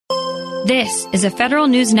This is a Federal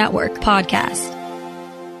News Network podcast.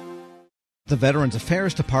 The Veterans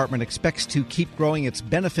Affairs Department expects to keep growing its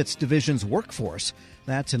benefits division's workforce.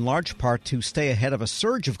 That's in large part to stay ahead of a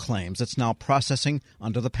surge of claims it's now processing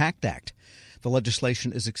under the PACT Act. The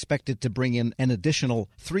legislation is expected to bring in an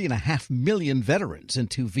additional 3.5 million veterans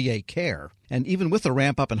into VA care. And even with a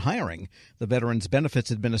ramp-up in hiring, the Veterans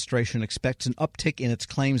Benefits Administration expects an uptick in its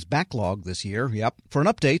claims backlog this year. For an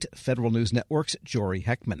update, Federal News Network's Jory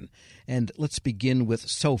Heckman. And let's begin with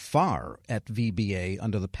so far at VBA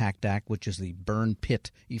under the PACT Act, which is the burn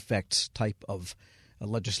pit effects type of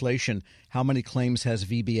legislation. How many claims has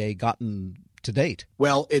VBA gotten to date?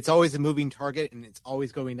 Well, it's always a moving target and it's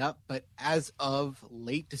always going up. But as of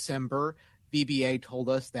late December, VBA told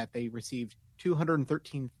us that they received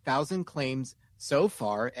 213,000 claims so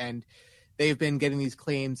far. And they've been getting these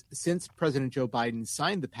claims since President Joe Biden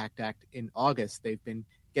signed the PACT Act in August. They've been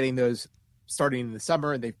getting those starting in the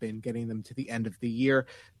summer, and they've been getting them to the end of the year.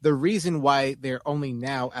 The reason why they're only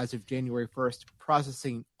now, as of January 1st,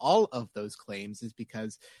 processing all of those claims is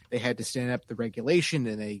because they had to stand up the regulation,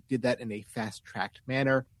 and they did that in a fast-tracked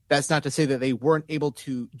manner. That's not to say that they weren't able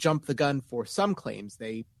to jump the gun for some claims.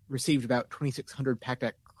 They received about 2,600 PACT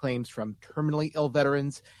Act claims from terminally ill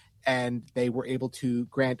veterans, and they were able to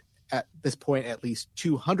grant, at this point, at least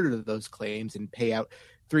 200 of those claims and pay out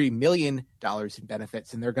 $3 million in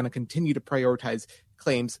benefits. And they're going to continue to prioritize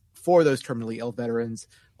claims for those terminally ill veterans,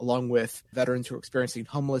 along with veterans who are experiencing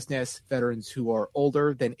homelessness, veterans who are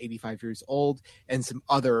older than 85 years old, and some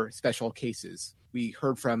other special cases. We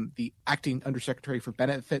heard from the acting undersecretary for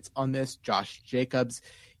benefits on this, Josh Jacobs.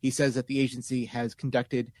 He says that the agency has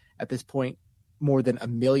conducted, at this point, more than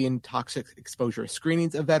 1 million toxic exposure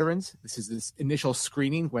screenings of veterans. This is this initial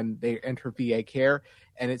screening when they enter VA care,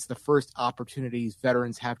 and it's the first opportunities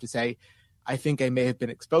veterans have to say, I think I may have been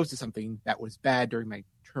exposed to something that was bad during my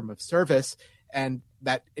term of service, and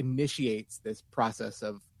that initiates this process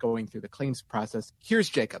of going through the claims process. Here's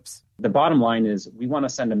Jacobs. The bottom line is we want to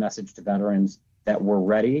send a message to veterans that we're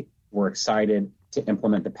ready, we're excited to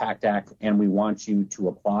implement the PACT Act, and we want you to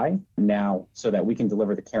apply now so that we can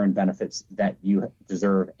deliver the care and benefits that you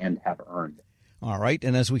deserve and have earned. All right.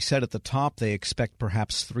 And as we said at the top, they expect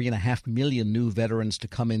perhaps 3.5 million new veterans to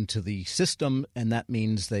come into the system, and that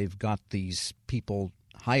means they've got these people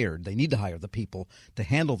hired. They need to hire the people to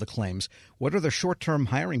handle the claims. What are their short-term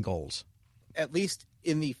hiring goals? At least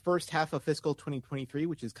in the first half of fiscal 2023,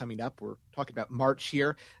 which is coming up, we're talking about March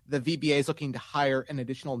here, the VBA is looking to hire an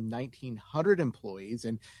additional 1,900 employees,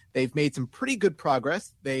 and they've made some pretty good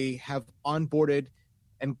progress. They have onboarded,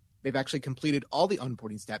 and they've actually completed all the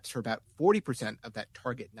onboarding steps for about 40% of that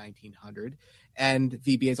target 1,900. And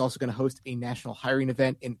VBA is also going to host a national hiring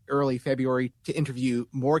event in early February to interview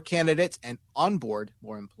more candidates and onboard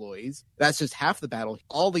more employees. That's just half the battle.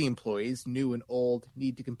 All the employees, new and old,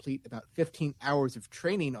 need to complete about 15 hours of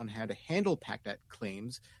training on how to handle PACT Act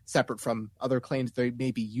claims, separate from other claims they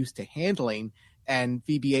may be used to handling. And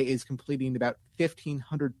VBA is completing about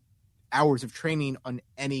 1,500 hours of training on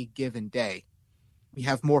any given day. We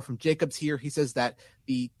have more from Jacobs here. He says that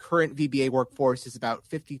the current VBA workforce is about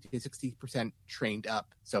 50 to 60% trained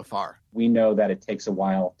up so far. We know that it takes a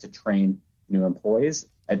while to train new employees.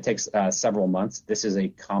 It takes several months. This is a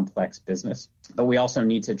complex business, but we also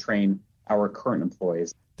need to train our current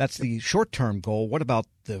employees. That's the short-term goal. What about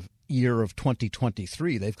the year of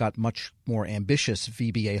 2023? They've got much more ambitious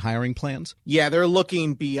VBA hiring plans. Yeah, they're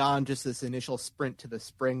looking beyond just this initial sprint to the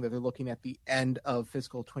spring. They're looking at the end of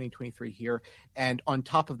fiscal 2023 here. And on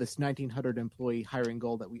top of this 1,900 employee hiring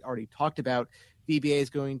goal that we already talked about, VBA is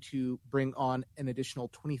going to bring on an additional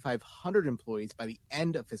 2,500 employees by the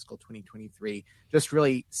end of fiscal 2023. Just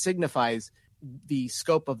really signifies the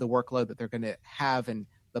scope of the workload that they're going to have and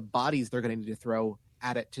the bodies they're going to need to throw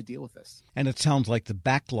at it to deal with this. And it sounds like the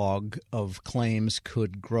backlog of claims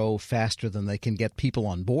could grow faster than they can get people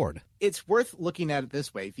on board. It's worth looking at it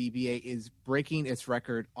this way. VBA is breaking its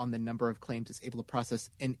record on the number of claims it's able to process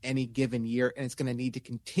in any given year, and it's going to need to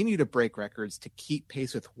continue to break records to keep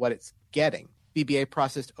pace with what it's getting. VBA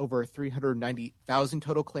processed over 390,000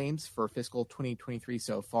 total claims for fiscal 2023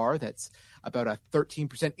 so far. That's about a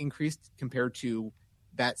 13% increase compared to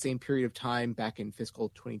that same period of time back in fiscal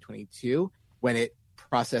 2022, when it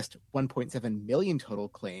processed 1.7 million total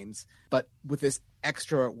claims. But with this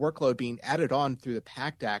extra workload being added on through the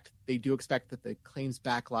PACT Act, they do expect that the claims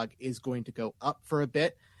backlog is going to go up for a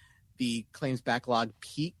bit. The claims backlog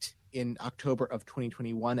peaked in October of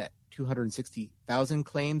 2021 at 260,000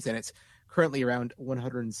 claims, and it's currently around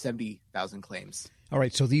 170,000 claims. All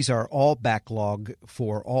right, so these are all backlog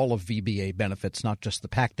for all of VBA benefits, not just the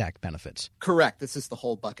PACT Act benefits. Correct. This is the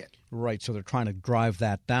whole bucket. Right, so they're trying to drive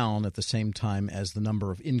that down at the same time as the number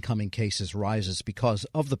of incoming cases rises because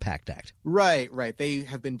of the PACT Act. Right. They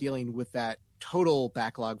have been dealing with that total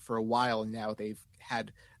backlog for a while, and now they've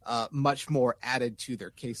had much more added to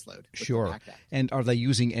their caseload. Sure. And are they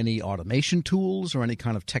using any automation tools or any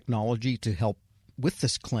kind of technology to help with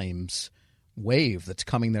this claims wave that's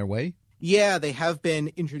coming their way? Yeah, they have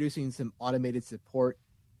been introducing some automated support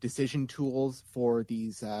decision tools for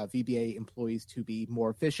these VBA employees to be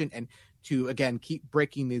more efficient and to, again, keep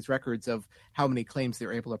breaking these records of how many claims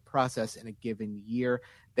they're able to process in a given year.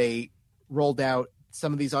 They rolled out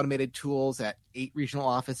some of these automated tools at 8 regional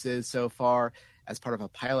offices so far as part of a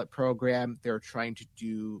pilot program. They're trying to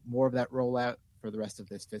do more of that rollout for the rest of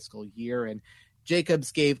this fiscal year. And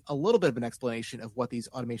Jacobs gave a little bit of an explanation of what these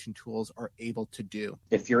automation tools are able to do.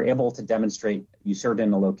 If you're able to demonstrate you served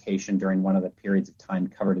in a location during one of the periods of time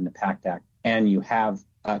covered in the PACT Act, and you have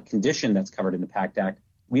a condition that's covered in the PACT Act,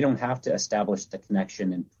 we don't have to establish the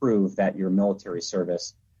connection and prove that your military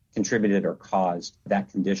service contributed or caused that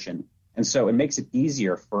condition. And so it makes it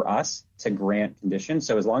easier for us to grant conditions.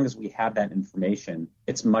 So as long as we have that information,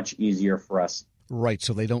 it's much easier for us. Right,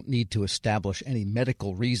 so they don't need to establish any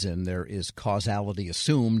medical reason. There is causality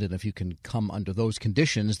assumed, and if you can come under those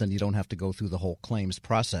conditions, then you don't have to go through the whole claims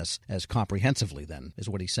process as comprehensively then, is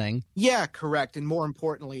what he's saying? Yeah, correct. And more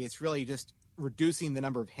importantly, it's really just reducing the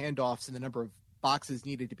number of handoffs and the number of boxes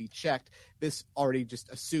needed to be checked. This already just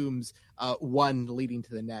assumes one leading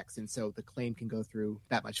to the next, and so the claim can go through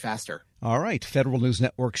that much faster. All right. Federal News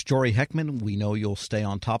Network's Jory Heckman, we know you'll stay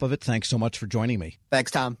on top of it. Thanks so much for joining me. Thanks,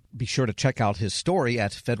 Tom. Be sure to check out his story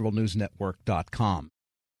at federalnewsnetwork.com.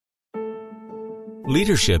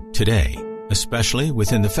 Leadership today, especially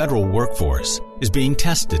within the federal workforce, is being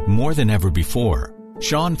tested more than ever before.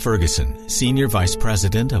 Sean Ferguson, Senior Vice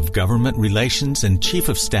President of Government Relations and Chief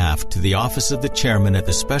of Staff to the Office of the Chairman at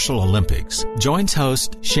the Special Olympics, joins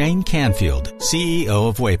host Shane Canfield, CEO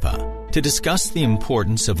of WEPA, to discuss the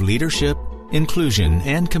importance of leadership, inclusion,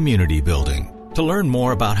 and community building. To learn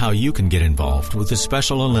more about how you can get involved with the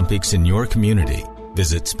Special Olympics in your community,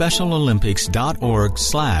 visit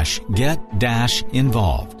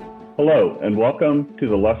specialolympics.org/get-involved. Hello, and welcome to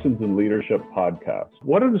the Lessons in Leadership podcast.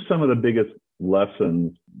 What are some of the biggest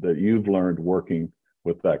lessons that you've learned working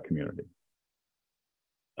with that community?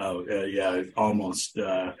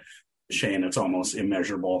 Shane, it's almost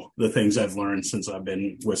immeasurable, the things I've learned since I've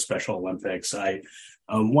been with Special Olympics.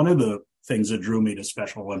 One of the things that drew me to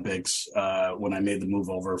Special Olympics when I made the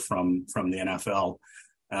move over from the NFL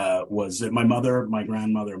was that my mother, my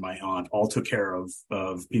grandmother, my aunt all took care of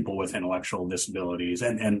people with intellectual disabilities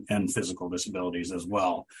and physical disabilities as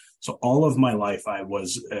well. So all of my life I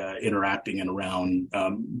was interacting and around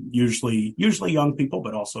usually young people,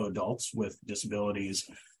 but also adults with disabilities.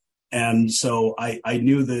 And so I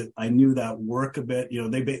knew that work a bit. You know,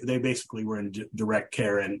 they basically were in direct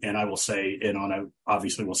care, and I will say, and I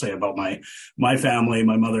obviously will say about my family,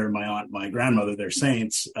 my mother, my aunt, my grandmother, they're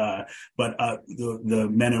saints. But the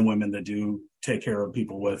men and women that do take care of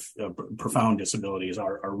people with profound disabilities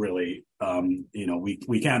are really,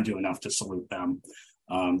 we can't do enough to salute them.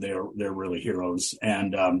 They're really heroes.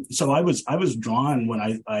 And so I was drawn when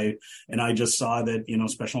I just saw that,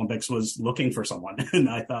 Special Olympics was looking for someone. And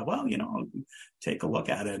I thought, well, take a look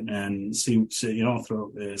at it and see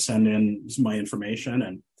send in my information.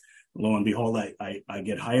 And lo and behold, I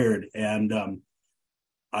get hired. And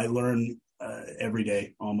I learn every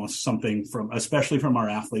day almost something especially from our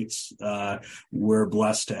athletes. We're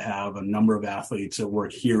blessed to have a number of athletes that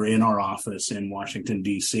work here in our office in Washington,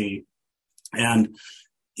 D.C. And,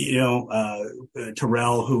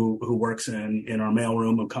 Terrell, who works in our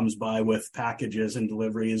mailroom, who comes by with packages and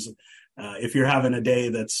deliveries. If you're having a day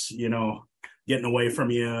that's, getting away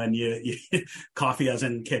from you and you coffee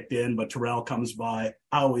hasn't kicked in, but Terrell comes by,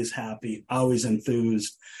 always happy, always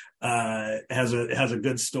enthused, has a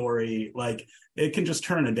good story. Like, it can just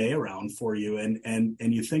turn a day around for you. And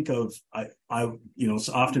you think of, so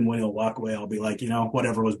often when he'll walk away, I'll be like,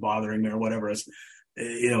 whatever was bothering me or whatever is,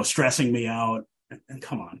 stressing me out. And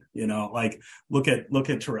come on, look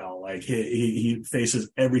at Terrell. Like he faces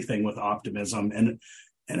everything with optimism. And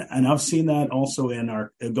I've seen that also in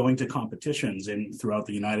our going to competitions throughout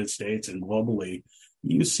the United States and globally.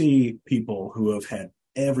 You see people who have had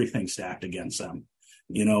everything stacked against them.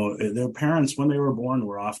 Their parents, when they were born,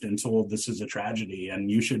 were often told this is a tragedy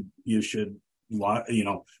and you should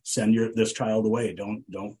send this child away. Don't,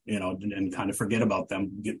 and kind of forget about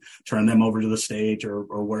them, turn them over to the state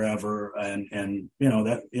or wherever. And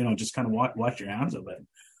just kind of wash your hands of it.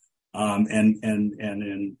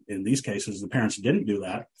 And in these cases, the parents didn't do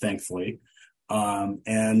that, thankfully.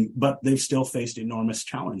 But they've still faced enormous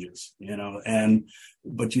challenges,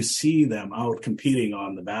 but you see them out competing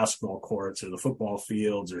on the basketball courts or the football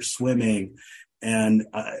fields or swimming and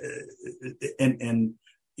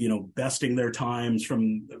besting their times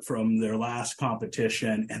from their last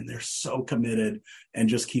competition. And they're so committed and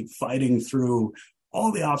just keep fighting through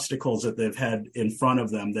all the obstacles that they've had in front of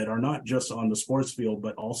them that are not just on the sports field,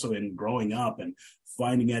 but also in growing up and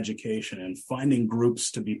finding education and finding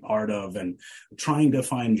groups to be part of and trying to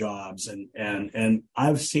find jobs. And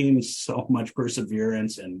I've seen so much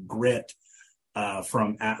perseverance and grit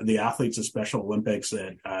from the athletes of Special Olympics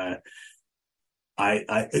that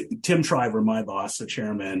Tim Shriver, my boss, the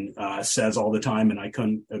chairman, says all the time, and I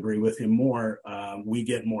couldn't agree with him more, we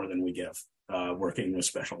get more than we give. Working with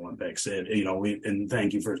Special Olympics, and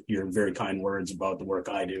thank you for your very kind words about the work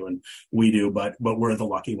I do and we do, but we're the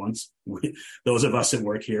lucky ones. Those of us that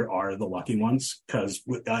work here are the lucky ones, because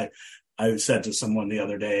I said to someone the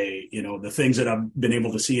other day, the things that I've been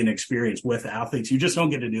able to see and experience with athletes, you just don't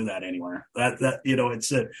get to do that anywhere.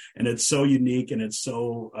 It's so unique and it's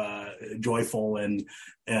so joyful and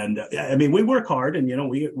I mean, we work hard and,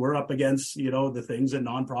 we're up against, the things that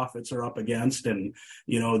nonprofits are up against and,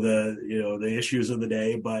 the issues of the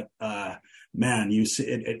day, but man, you see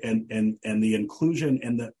it and the inclusion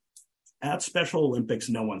and at Special Olympics,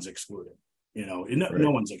 no one's excluded. No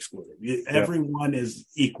one's excluded. Everyone is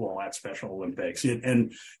equal at Special Olympics.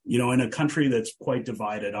 In a country that's quite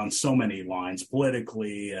divided on so many lines,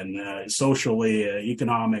 politically and socially,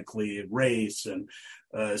 economically, race and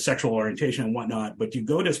sexual orientation and whatnot. But you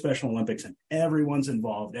go to Special Olympics and everyone's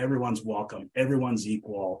involved, everyone's welcome, everyone's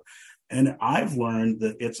equal. And I've learned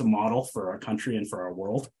that it's a model for our country and for our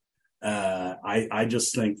world. I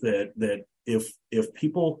just think that if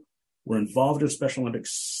people were involved in Special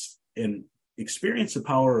Olympics and experience the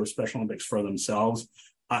power of Special Olympics for themselves,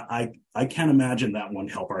 I can't imagine that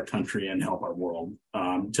won't help our country and help our world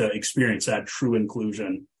to experience that true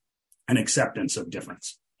inclusion and acceptance of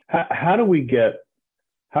difference. How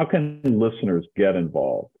can listeners get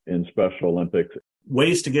involved in Special Olympics?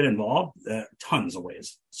 Ways to get involved, tons of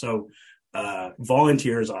ways. So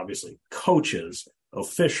volunteers, obviously, coaches,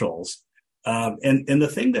 officials, and the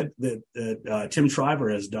thing that Tim Shriver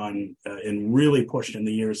has done and really pushed in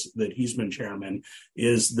the years that he's been chairman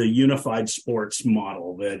is the unified sports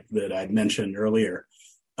model that I'd mentioned earlier,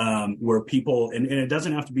 where people, and it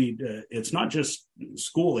doesn't have to be, it's not just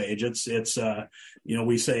school age. It's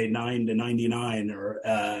we say 9 to 99 or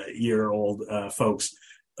year old folks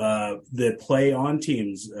that play on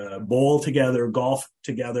teams, bowl together, golf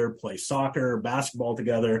together, play soccer, basketball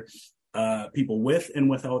together. People with and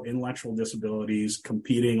without intellectual disabilities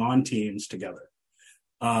competing on teams together.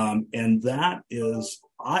 And that is,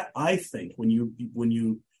 I think when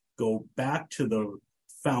you go back to the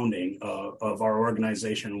founding of our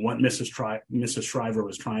organization, what Mrs. Shriver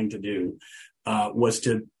was trying to do was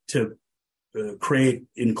to create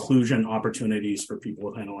inclusion opportunities for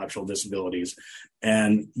people with intellectual disabilities.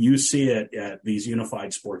 And you see it at these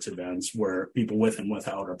unified sports events where people with and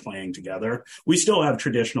without are playing together. We still have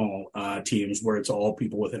traditional teams where it's all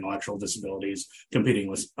people with intellectual disabilities competing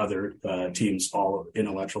with other teams, all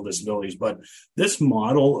intellectual disabilities. But this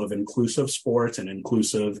model of inclusive sports and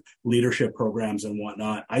inclusive leadership programs and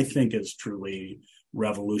whatnot, I think is truly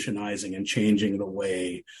revolutionizing and changing the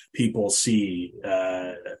way people see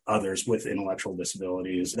others with intellectual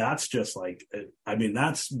disabilities. That's just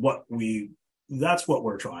that's what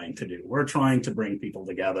we're trying to do. We're trying to bring people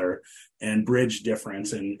together and bridge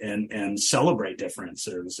difference and celebrate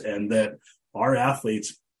differences, and that our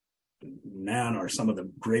athletes, man, are some of the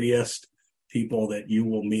grittiest people that you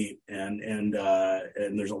will meet, and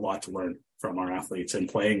there's a lot to learn from our athletes, and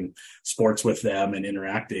playing sports with them and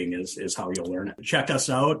interacting is how you'll learn it. Check us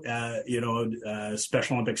out at,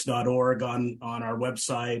 specialolympics.org on our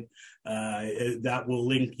website. That will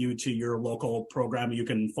link you to your local program. You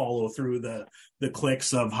can follow through the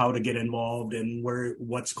clicks of how to get involved and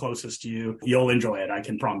what's closest to you. You'll enjoy it. I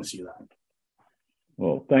can promise you that.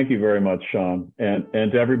 Well, thank you very much, Sean. And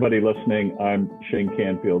to everybody listening, I'm Shane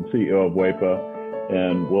Canfield, CEO of WEPA,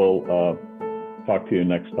 and we'll talk to you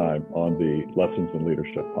next time on the Lessons in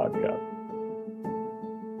Leadership podcast.